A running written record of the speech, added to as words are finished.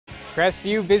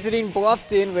Crestview visiting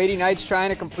Bluffton. Lady Knights trying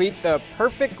to complete the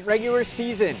perfect regular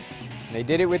season. They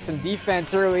did it with some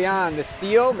defense early on. The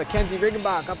steal, Mackenzie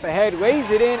Riggenbach up ahead,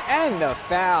 lays it in, and the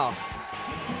foul.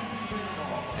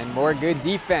 And more good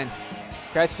defense.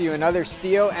 Crestview another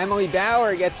steal. Emily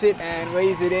Bauer gets it and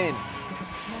lays it in.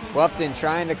 Bluffton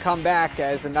trying to come back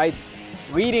as the Knights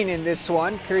leading in this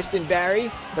one. Kirsten Barry,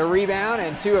 the rebound,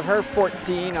 and 2 of her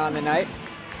 14 on the night.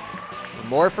 And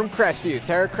more from Crestview.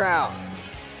 Tara Crow,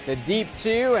 the deep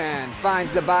 2, and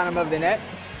finds the bottom of the net.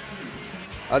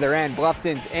 Other end,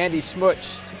 Bluffton's Andy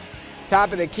Smuch.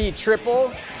 Top of the key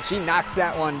triple. She knocks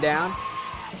that one down.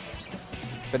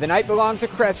 But the night belonged to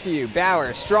Crestview.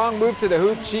 Bauer, strong move to the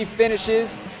hoop. She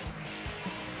finishes.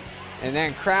 And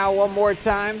then Crow one more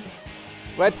time.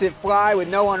 Lets it fly with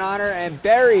no one on her and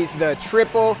buries the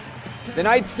triple. The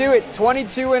Knights do it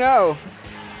 22-0.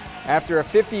 After a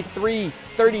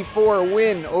 53-34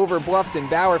 win over Bluffton,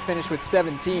 Bauer finished with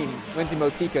 17. Lindsay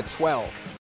Motika 12.